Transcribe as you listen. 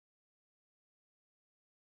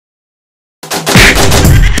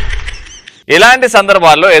ఇలాంటి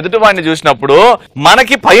సందర్భాల్లో ఎదుటివాడిని చూసినప్పుడు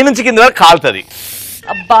మనకి పైనుంచి కింద వరకు కాలుతుంది.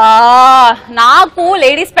 అబ్బా నాకు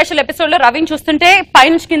లేడీస్ స్పెషల్ ఎపిసోడ్ లో రవిని చూస్తుంటే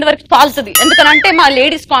పైనుంచి కింద వరకు కాల్తుంది. ఎందుకనంటే మా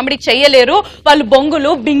లేడీస్ కామెడీ చెయ్యలేరు, వాళ్ళు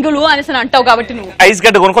బొంగులు బింగులు అనేసి అంటావు కాబట్టి నువ్వు ఐస్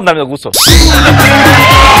గడ్డ కొనుక్కొని దాని మీద కూర్చో.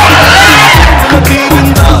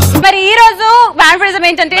 మరి ఈ రోజు వ్యాన్ఫరిజం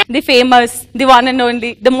ఏంటంటే the famous, the one and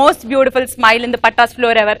only, the most beautiful smile in the Pataas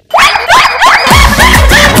floor ever.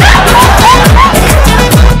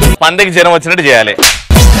 పందెకి జ్వరం వచ్చినట్టు చేయాలి.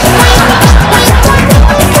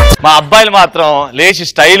 మా అబ్బాయిలు మాత్రం లేచి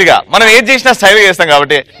స్టైల్ గా, మనం ఏం చేసినా స్టైల్ గా చేస్తాం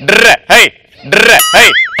కాబట్టి డ్ర హై డ్ర హై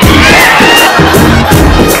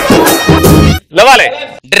లవాలి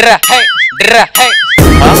డ్ర హై డ్ర హై.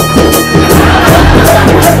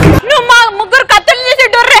 నువ్వు మా ముగ్గురు కత్తులు చేసి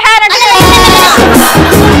డొర్రె హెయిర్ అంటే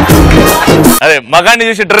అదే మగాన్ని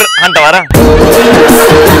చూసి డ్ర అంటావారా?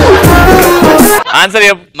 ఆన్సర్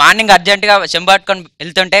మార్నింగ్ అర్జెంట్ గా చెంబట్టుకొని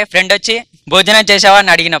వెళ్తుంటే ఫ్రెండ్ వచ్చి భోజనం చేసావా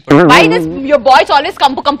అని అడిగినప్పుడు. Why does your boys always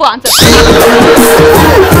కంపు answer?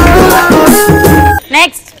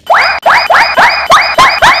 Next.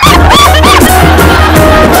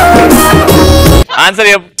 ఆన్సర్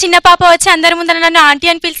చిన్న పాప వచ్చి అందరి ముందర నన్ను ఆంటీ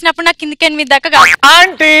అని పిలిచినప్పుడు నాకు కిందకి 8 దాకా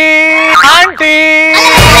ఆంటీ ఆంటీ.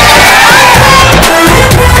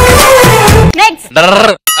 Next.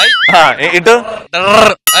 ఇటు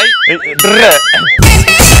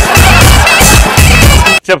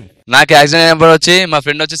చెప్పు. నాకు యాక్సిడెంట్ అయినప్పుడు వచ్చి మా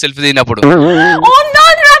ఫ్రెండ్ వచ్చి సెల్ఫీ దిగినప్పుడు. Oh no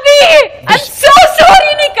Ravi, I'm so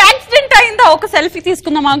sorry, నీకు యాక్సిడెంట్ అయిందా? ఒక సెల్ఫీ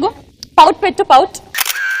తీసుకుందాం ఆగు. పౌట్ పెట్టు, పౌట్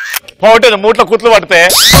మూట్లో కుట్లు పడితే.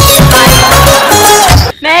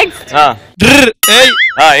 నెక్స్ట్.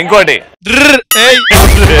 ఇంకోటి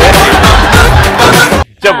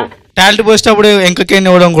చెప్పు. టాలెంట్ పోసినప్పుడు ఎంకకేని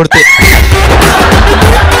ఇవ్వడం కొడితే.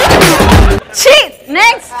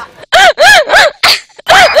 నెక్స్ట్.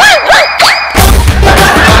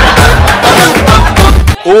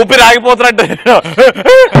 ఊపిరి ఆగిపోతున్నట్టు.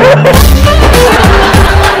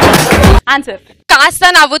 ఆన్సర్. కాస్త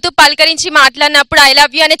నవ్వుతూ పలకరించి మాట్లాడినప్పుడు ఐ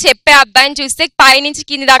లవ్ యూ అని చెప్పే అబ్బాయిని చూస్తే పై నుంచి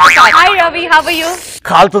కింది దాకా. Hi Ravi, how are you?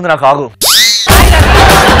 కాలుతుంది నాకు, ఆగు.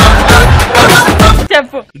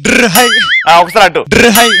 చెప్పు. ఒకసారి అటు.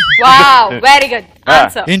 Wow, very good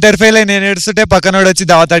answer. Inter fail అయి నేను ఏడుస్తుంటే పక్కనోడు వచ్చి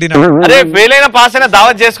దావత్ అడిగిన. అరే ఫెయిల్ అయిన పాస్ అయినా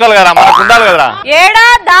దావత్ చేసుకోవాలి కదా, మనకు ఉండాలి కదా. ఏడా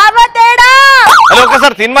దావత్ ఏడా? అరే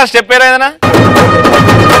ఒకసారి తిన్మా స్టెప్ ఏదైనా.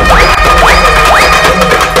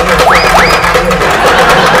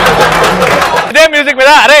 ఇదే మ్యూజిక్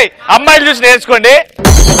మీద అరే అమ్మాయిలు చూసి నేర్చుకోండి.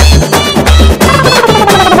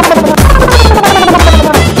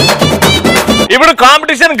 ఇప్పుడు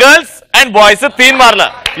కాంపిటీషన్ గర్ల్స్ అండ్ బాయ్స్ తీన్ మార్ల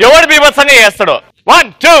ఎవడు బీభత్స్ అని చేస్తాడు. 1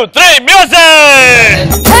 2 3 మ్యూజిక్.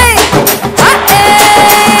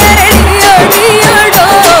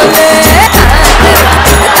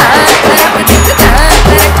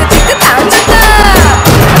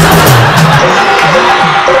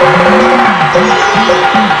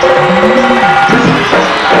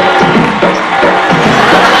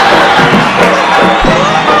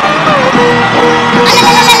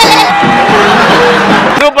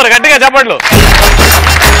 సూపర్, గట్టిగా చెప్పండి.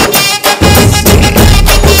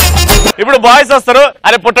 ఇప్పుడు బాయ్స్ వస్తారు.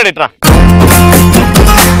 అరే పుట్టడు ఇట్రా.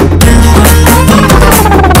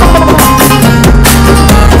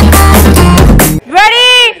 Ready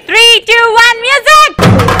 3 2 1 music.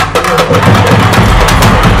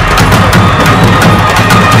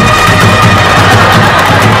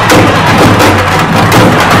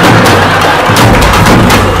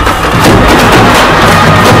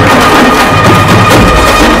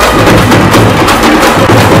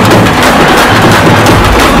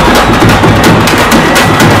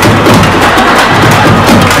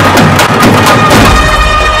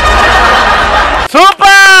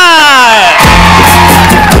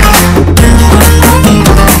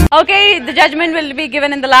 Okay, the judgment will be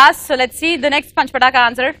given in the last. So let's see the next punch Pataaka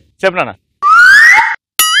answer. చెప్పనా?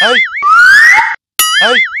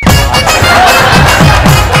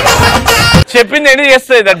 చెప్పింది ఏంటి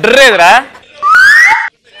చేస్తుంది డ్రేదిరా.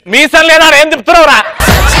 మీసం లేదా ఏం చెప్తున్నావురా?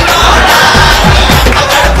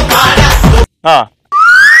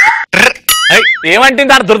 ఏమంటే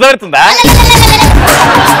దాని దురద పెడుతుందా?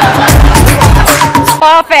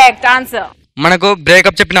 Perfect answer. మనకు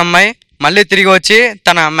బ్రేకప్ చెప్పిన అమ్మాయి మళ్ళీ తిరిగి వచ్చి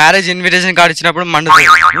తన మ్యారేజ్ ఇన్విటేషన్ కార్డు ఇచ్చినప్పుడు మండుతుంది.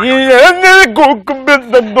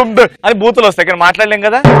 అని బూతులు వస్తాయి, ఇక్కడ మాట్లాడలేం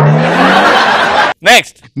కదా.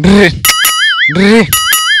 నెక్స్ట్.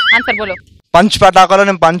 ఆన్సర్ బోలో. పంచ్ పటాకాలో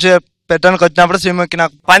నేను పంచ్ పెట్టడానికి వచ్చినప్పుడు సిమ్కి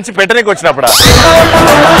నాకు పంచ్ పెట్టడానికి వచ్చినప్పుడు.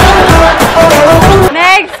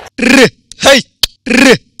 నెక్స్ట్.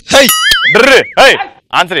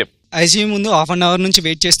 ఆన్సర్ ఐసీయూ ముందు హాఫ్ అన్ అవర్ నుంచి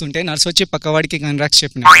వెయిట్ చేస్తుంటే నర్స్ వచ్చి పక్కవాడికి కంగ్రాట్స్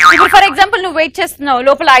చెప్పిన. ఇప్పుడు ఫర్ ఎగ్జాంపుల్ నువ్వు వెయిట్ చేస్తున్నావు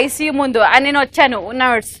లోపల ఐసీయూ ముందు అండ్ నేను వచ్చాను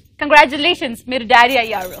నర్స్ కంగ్రాచులేషన్స్ మీరు డాడీ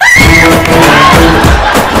అయ్యారు.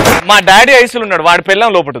 మా డాడీ ఐసీలో ఉన్నాడు, వాడి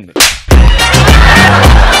పిల్లం లోపల ఉంది.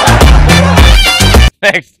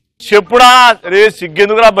 నెక్స్ట్ చెప్పుడా రే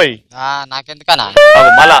సిగ్గెందుకురా అబ్బాయి నాకెందుకనా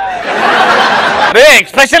మళ్ళా రే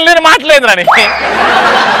ఎక్స్ప్రెషన్ లేని మాటలేదు రాని.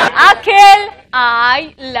 Akhil I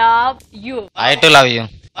love you. I to love you.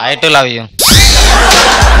 I to love you.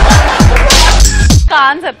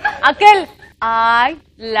 Concept Akhil I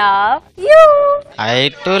love you. I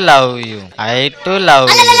to love you. I to love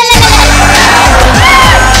you.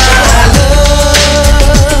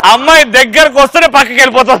 అమ్మాయి దగ్గరకు వస్తేనే పక్కకి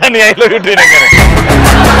వెళ్ళిపోతుందని ఐ లవ్ యూ ట్రైనింగ్.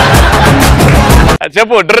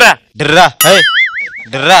 చెప్పు డ్రా డ్రా హే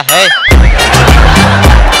draw హే.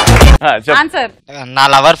 Answer నా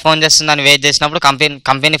lover phone చేస్తుందని wait చేసినప్పుడు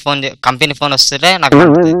company phone వస్తుంటే నాకు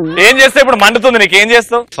ఏం చేస్తే ఇప్పుడు మండుతుంది నీకు, ఏం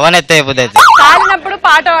చేస్తావు? ఫోన్ ఎత్తే అయిపోతుంది. కాలినప్పుడు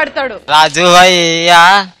పాట పాడతాడు రాజు అయ్యా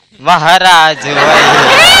మహారాజు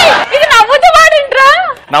ఇది నవ్వుతూ పాడింట్రా.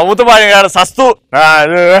 నవ్వుతూ పాడి సస్తు.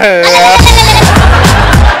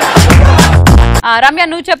 రమ్య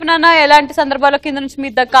నువ్వు చెప్పినా ఎలాంటి సందర్భాల్లో కింద నుంచి మీ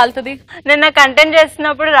దగ్గర కాలుతుంది? నిన్న కంటెంట్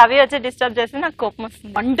చేస్తున్నప్పుడు రవి వచ్చి డిస్టర్బ్ చేసి నాకు కోపం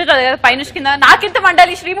వస్తుంది. మంటుతుంది కదా పైనుంచి కింద. నాకింత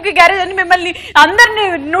మండాలి శ్రీముఖి గ్యారేజ్ అని మిమ్మల్ని అందరినీ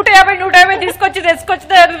 150 తీసుకొచ్చి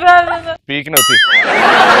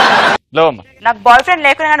నాకు బాయ్ ఫ్రెండ్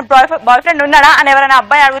లేకుండా బాయ్ ఫ్రెండ్ ఉన్నాడా అని ఎవరైనా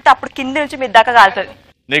అబ్బాయి అడిగితే అప్పుడు కింది నుంచి మీ దాకా కాలుతుంది.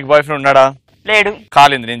 నీకు బాయ్ ఫ్రెండ్ ఉన్నాడా? లేడు.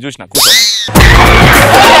 కాలింది నేను చూసిన.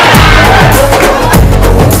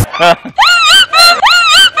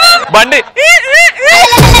 బండి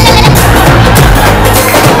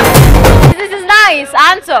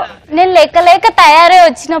నేను లేక తయారై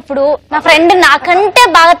వచ్చినప్పుడు నా ఫ్రెండ్ నాకంటే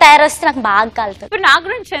బాగా తయారొస్తే నాకు బాగా కాలుతుంది. ఇప్పుడు నా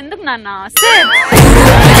గురించి ఎందుకు నాన్న?